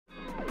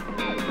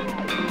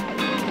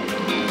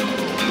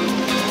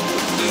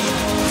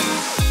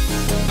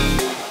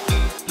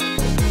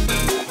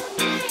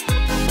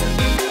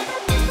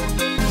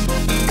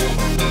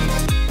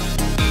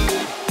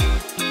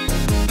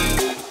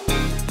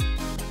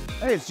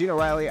Hey, it's Gene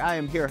O'Reilly. I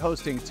am here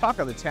hosting Talk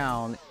of the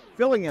Town,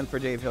 filling in for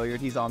Dave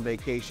Hilliard. He's on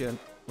vacation.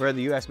 We're in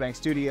the U.S. Bank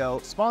studio,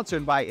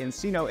 sponsored by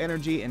Encino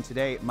Energy, and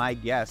today my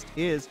guest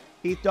is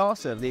Heath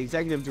Dawson, the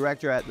Executive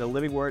Director at the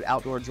Living Word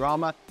Outdoor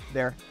Drama,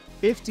 their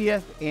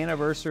 50th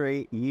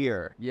anniversary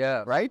year.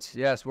 Yeah. Right?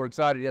 Yes, we're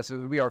excited. Yes,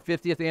 it'll be our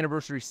 50th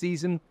anniversary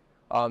season.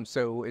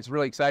 So it's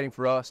really exciting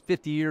for us.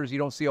 50 years, you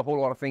don't see a whole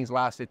lot of things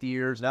last 50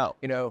 years. No.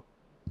 You know,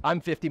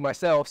 I'm 50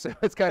 myself, so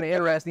it's kind of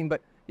interesting.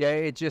 But yeah,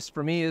 it just,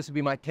 for me, this will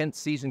be my 10th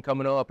season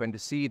coming up. And to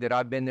see that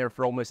I've been there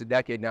for almost a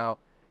decade now,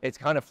 it's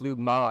kind of flew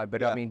by.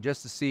 But I mean,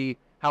 just to see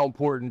how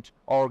important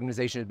our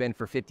organization has been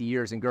for 50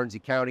 years in Guernsey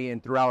County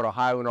and throughout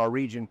Ohio and our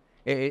region,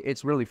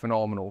 it's really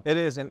phenomenal. It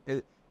is. And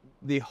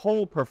the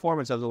whole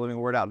performance of the Living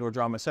Word Outdoor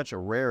Drama is such a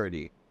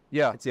rarity.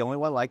 Yeah. It's the only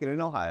one like it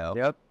in Ohio.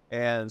 Yep.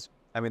 And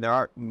I mean, there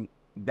aren't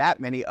that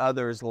many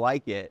others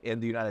like it in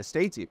the United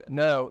States even.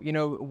 No, you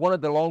know, one of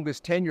the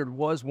longest tenured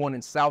was one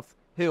in South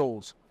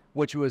Hills,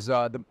 which was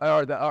our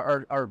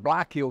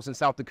Black Hills in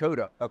South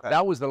Dakota. Okay.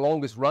 That was the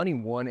longest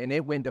running one, and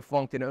it went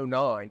defunct in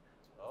 '09.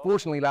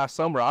 Fortunately, last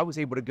summer, I was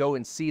able to go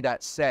and see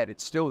that set.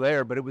 It's still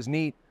there, but it was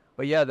neat.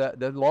 But yeah,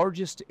 the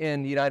largest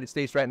in the United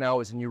States right now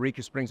is in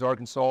Eureka Springs,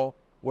 Arkansas.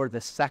 We're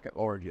the second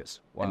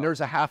largest. Wow. And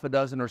there's a half a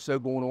dozen or so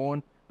going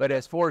on. But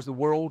as far as the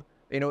world,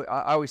 you know,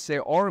 I always say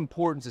our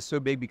importance is so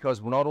big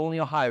because we're not only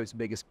Ohio's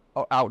biggest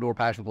outdoor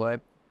passion play,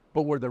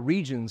 but we're the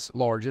region's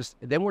largest.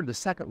 Then we're the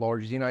second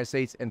largest in the United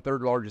States and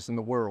third largest in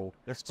the world.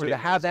 So to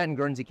have that in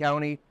Guernsey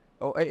County,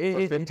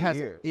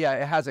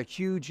 it has a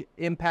huge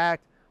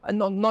impact. And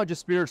not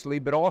just spiritually,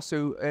 but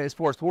also as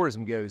far as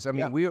tourism goes. I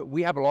mean,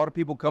 we have a lot of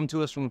people come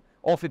to us from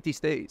all 50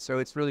 states, so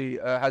it's really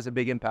has a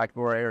big impact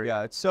for our area.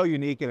 Yeah, it's so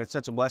unique, and it's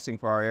such a blessing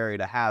for our area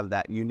to have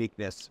that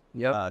uniqueness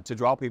to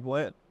draw people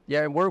in.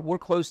 Yeah, and we're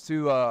close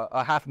to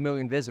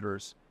 500,000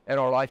 visitors in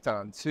our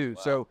lifetime too.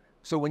 Wow.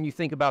 So when you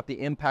think about the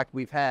impact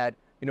we've had,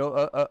 you know,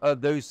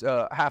 of those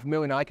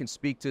 500,000 I can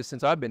speak to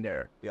since I've been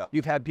there. Yeah.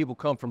 You've had people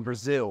come from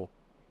Brazil,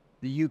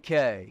 the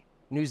UK,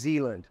 New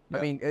Zealand. Yeah.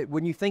 I mean,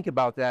 when you think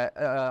about that,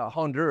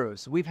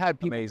 Honduras, we've had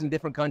people from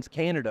different countries,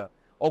 Canada,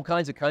 all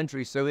kinds of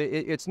countries. So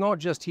it's not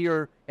just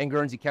here in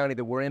Guernsey County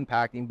that we're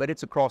impacting, but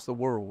it's across the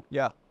world.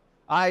 Yeah.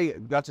 I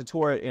got to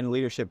tour it in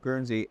Leadership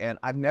Guernsey, and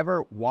I've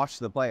never watched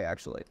the play,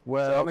 actually.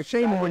 Well, so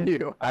shame on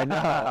you. I know.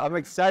 I'm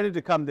excited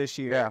to come this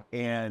year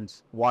and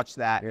watch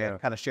that and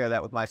kind of share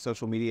that with my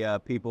social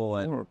media people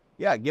and,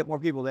 get more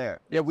people there.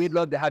 Yeah, we'd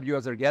love to have you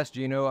as our guest,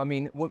 Gino. I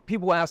mean, when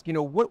people ask, you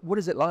know, what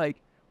is it like?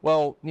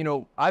 Well, you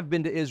know, I've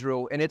been to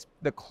Israel, and it's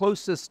the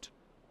closest,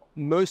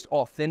 most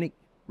authentic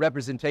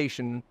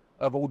representation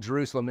of Old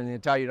Jerusalem in the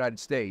entire United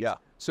States. Yeah.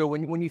 So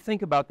when you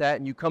think about that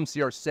and you come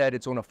see our set,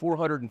 it's on a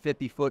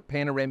 450-foot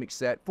panoramic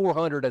set,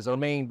 400 as our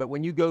main, but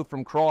when you go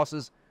from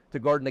Crosses to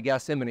Garden of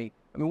Gethsemane,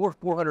 I mean, we're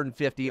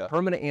 450, a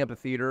permanent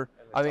amphitheater.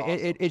 I mean,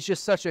 awesome. It's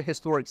just such a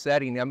historic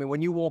setting. I mean,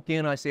 when you walk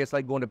in, I say it's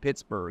like going to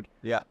Pittsburgh.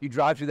 Yeah. You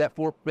drive through that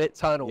 4-foot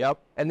tunnel,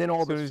 and then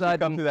all of a sudden, you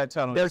come through that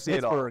tunnel, there's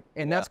Pittsburgh.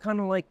 And that's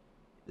kind of like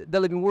the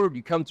Living Word.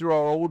 You come through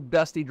our old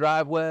dusty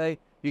driveway,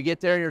 you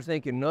get there and you're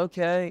thinking,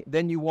 okay,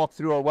 then you walk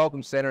through our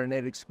welcome center and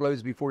it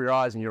explodes before your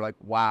eyes and you're like,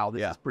 wow,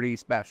 this is pretty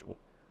special.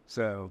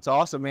 So it's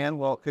awesome, man.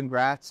 Well,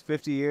 congrats.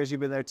 50 years, you've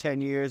been there 10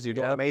 years, you're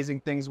doing amazing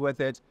things with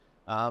it.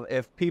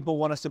 If people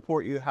want to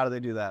support you, how do they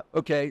do that?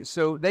 Okay,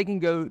 so they can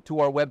go to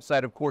our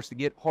website, of course, to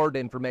get hard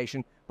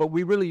information, but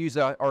we really use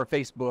our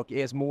Facebook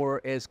as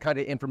more as kind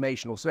of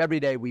informational. So every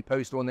day we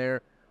post on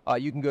there.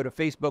 You can go to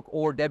Facebook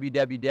or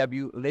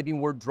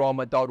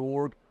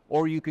www.livingworddrama.org,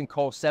 or you can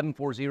call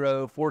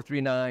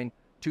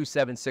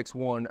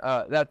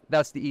 740-439-2761.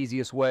 That's the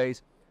easiest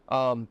ways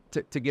to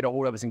get a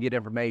hold of us and get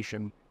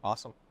information.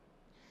 Awesome.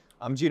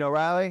 I'm Gene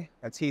O'Reilly.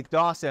 That's Heath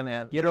Dawson.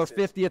 And get our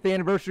 50th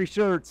anniversary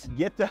shirts.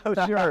 Get those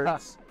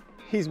shirts.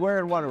 He's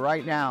wearing one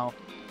right now.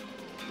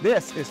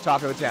 This is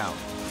Talk of the Town.